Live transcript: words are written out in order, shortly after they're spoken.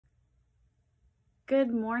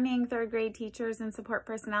Good morning, third grade teachers and support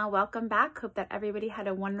personnel. Welcome back. Hope that everybody had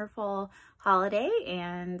a wonderful holiday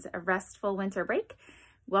and a restful winter break.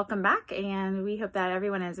 Welcome back, and we hope that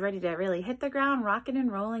everyone is ready to really hit the ground, rocking and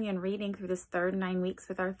rolling and reading through this third 9 weeks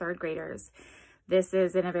with our third graders. This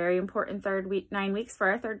is in a very important 9 weeks for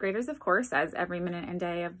our third graders, of course, as every minute and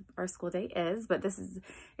day of our school day is, but this is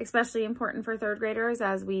especially important for third graders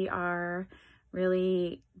as we are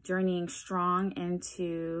really journeying strong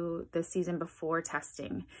into the season before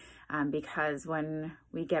testing, because when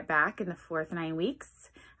we get back in the fourth 9 weeks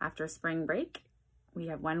after spring break, we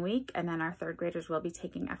have 1 week, and then our third graders will be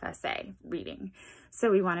taking FSA reading. So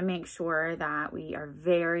we want to make sure that we are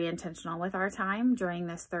very intentional with our time during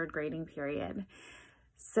this third grading period.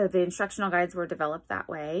 So the instructional guides were developed that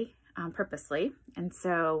way purposely, and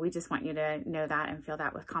so we just want you to know that and feel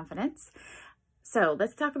that with confidence. So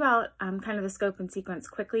let's talk about kind of the scope and sequence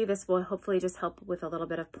quickly. This will hopefully just help with a little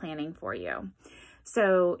bit of planning for you.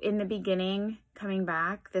 So in the beginning, coming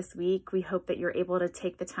back this week, we hope that you're able to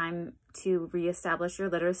take the time to reestablish your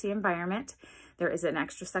literacy environment. There is an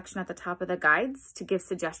extra section at the top of the guides to give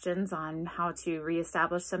suggestions on how to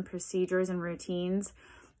reestablish some procedures and routines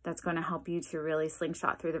that's going to help you to really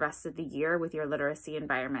slingshot through the rest of the year with your literacy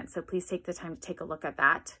environment. So please take the time to take a look at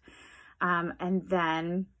that. And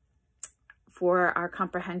then for our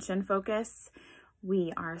comprehension focus,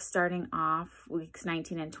 we are starting off weeks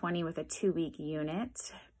 19 and 20 with a 2-week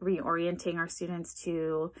unit, reorienting our students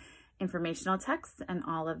to informational text and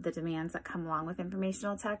all of the demands that come along with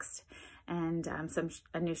informational text, and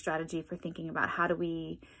a new strategy for thinking about how do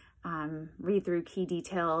we read through key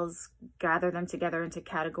details, gather them together into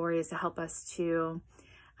categories to help us to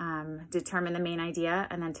determine the main idea,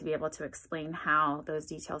 and then to be able to explain how those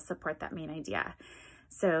details support that main idea.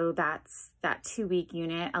 So that's that 2-week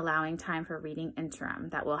unit, allowing time for reading interim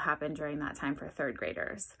that will happen during that time for third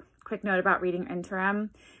graders. Quick note about reading interim.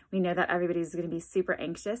 We know that everybody's going to be super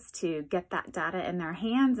anxious to get that data in their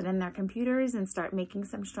hands and in their computers and start making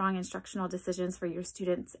some strong instructional decisions for your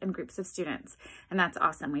students and groups of students. And that's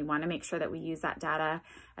awesome. We want to make sure that we use that data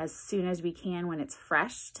as soon as we can when it's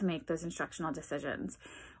fresh to make those instructional decisions.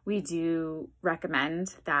 We do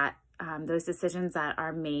recommend that those decisions that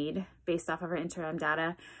are made based off of our interim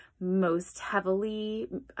data most heavily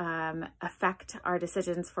affect our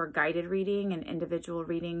decisions for guided reading and individual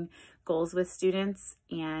reading goals with students,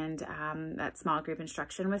 and that small group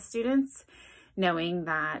instruction with students, knowing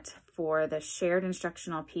that for the shared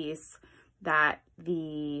instructional piece, that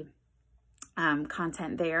the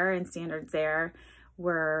content there and standards there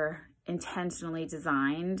were intentionally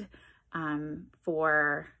designed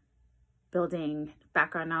for building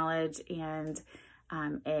background knowledge and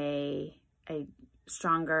a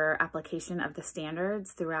stronger application of the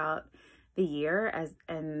standards throughout the year,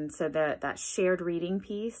 and so that shared reading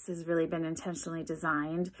piece has really been intentionally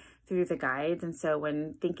designed through the guides. And so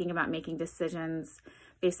when thinking about making decisions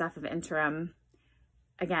based off of interim,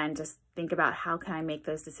 again, just think about how can I make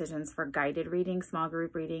those decisions for guided reading, small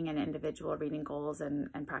group reading, and individual reading goals and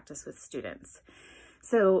practice with students.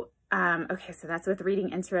 So okay, so that's with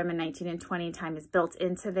reading interim, and 19 and 20 time is built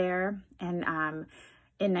into there. And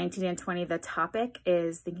in 19 and 20, the topic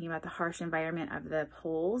is thinking about the harsh environment of the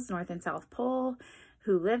poles, North and South Pole,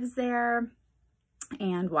 who lives there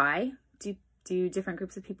and why do different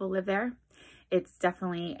groups of people live there. It's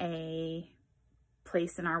definitely a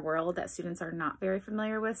place in our world that students are not very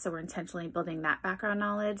familiar with, so we're intentionally building that background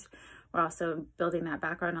knowledge. We're also building that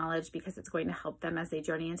background knowledge because it's going to help them as they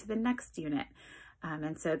journey into the next unit.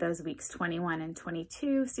 And so those weeks 21 and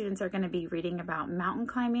 22, students are going to be reading about mountain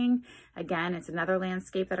climbing. Again, it's another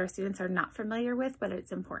landscape that our students are not familiar with, but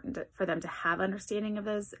it's important for them to have understanding of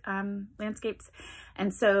those landscapes.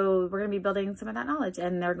 And so we're going to be building some of that knowledge,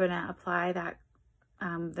 and they're going to apply that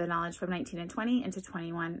the knowledge from 19 and 20 into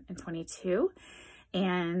 21 and 22.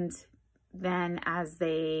 And then as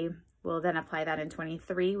they will then apply that in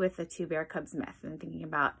 23 with the Two Bear Cubs myth, and thinking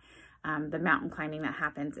about the mountain climbing that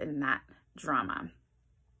happens in that drama.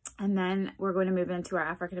 And then we're going to move into our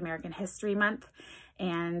African American History Month,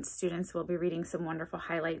 and students will be reading some wonderful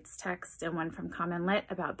highlights text and one from Common Lit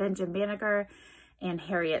about Benjamin Banneker and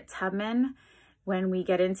Harriet Tubman. When we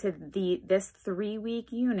get into this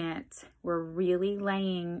 3-week unit, we're really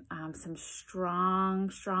laying some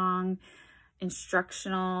strong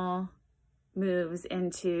instructional moves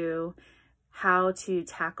into how to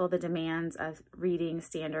tackle the demands of Reading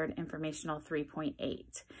Standard Informational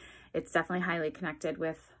 3.8. It's definitely highly connected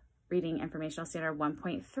with Reading Informational Standard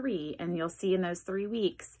 1.3, and you'll see in those 3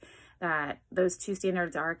 weeks that those two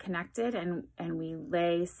standards are connected, and we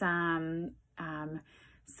lay some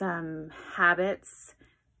habits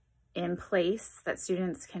in place that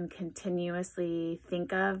students can continuously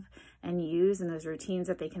think of and use, and those routines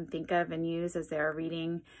that they can think of and use as they're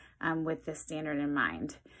reading with this standard in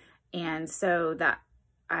mind. And so that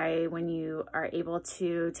when you are able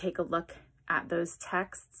to take a look at those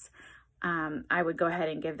texts, I would go ahead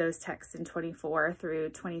and give those texts in 24 through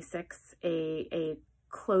 26 a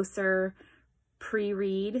closer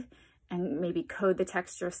pre-read, and maybe code the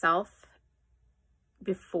text yourself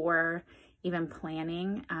before even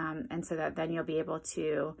planning, and so that then you'll be able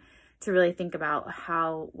to really think about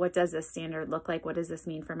what does this standard look like? What does this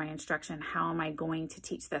mean for my instruction? How am I going to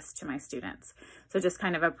teach this to my students? So just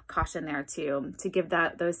kind of a caution there to give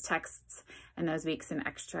those texts and those weeks an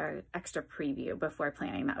extra preview before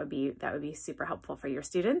planning. That would be super helpful for your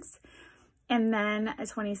students. And then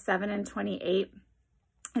 27 and 28,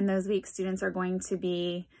 in those weeks, students are going to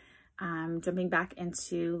be jumping back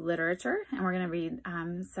into literature, and we're going to read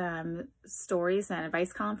some stories and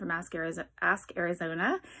advice column from Ask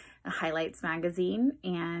Arizona, a Highlights magazine,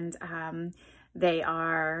 and they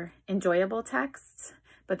are enjoyable texts,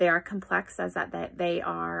 but they are complex as that they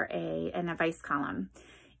are an advice column.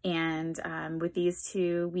 And with these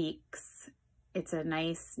 2 weeks, it's a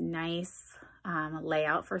nice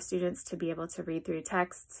layout for students to be able to read through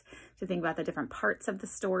texts, to think about the different parts of the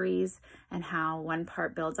stories and how one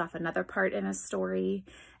part builds off another part in a story,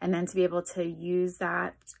 and then to be able to use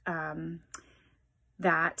that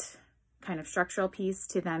kind of structural piece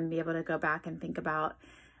to then be able to go back and think about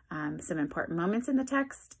some important moments in the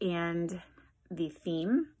text and the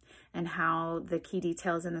theme, and how the key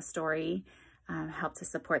details in the story help to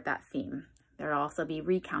support that theme. There'll also be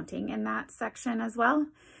recounting in that section as well.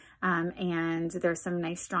 And there's some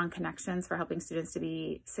nice strong connections for helping students to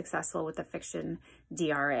be successful with the fiction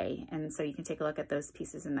DRA. And so you can take a look at those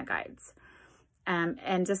pieces in the guides.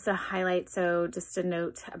 And just to highlight, so just a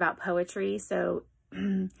note about poetry. So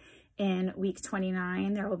in week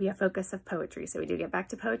 29, there will be a focus of poetry. So we do get back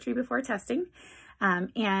to poetry before testing.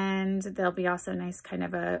 And there'll be also a nice kind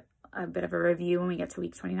of a bit of a review when we get to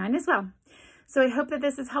week 29 as well. So I hope that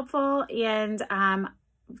this is helpful, and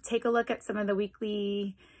take a look at some of the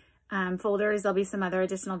weekly folders. There'll be some other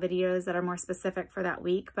additional videos that are more specific for that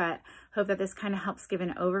week, but hope that this kind of helps give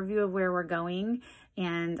an overview of where we're going,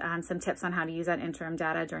 and some tips on how to use that interim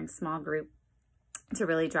data during small group to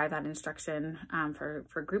really drive that instruction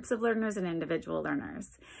for groups of learners and individual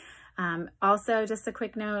learners. Also, just a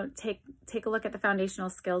quick note, take a look at the foundational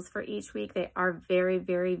skills for each week. They are very,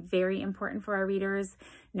 very, very important for our readers.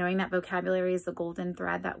 Knowing that vocabulary is the golden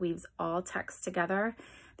thread that weaves all text together.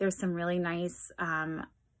 There's some really nice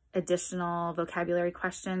additional vocabulary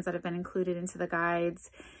questions that have been included into the guides,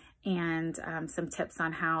 and some tips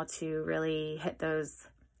on how to really hit those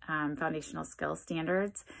foundational skills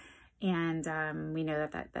standards. And we know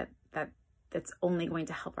that's only going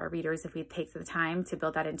to help our readers if we take the time to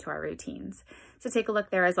build that into our routines. So take a look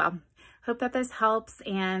there as well. Hope that this helps.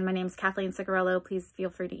 And my name is Kathleen Cigarello. Please feel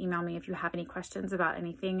free to email me if you have any questions about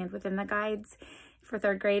anything within the guides for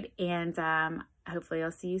 3rd grade. And hopefully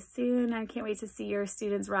I'll see you soon. I can't wait to see your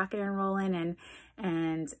students rocking and rolling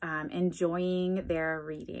and enjoying their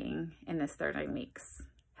reading in this 39 weeks.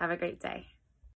 Have a great day.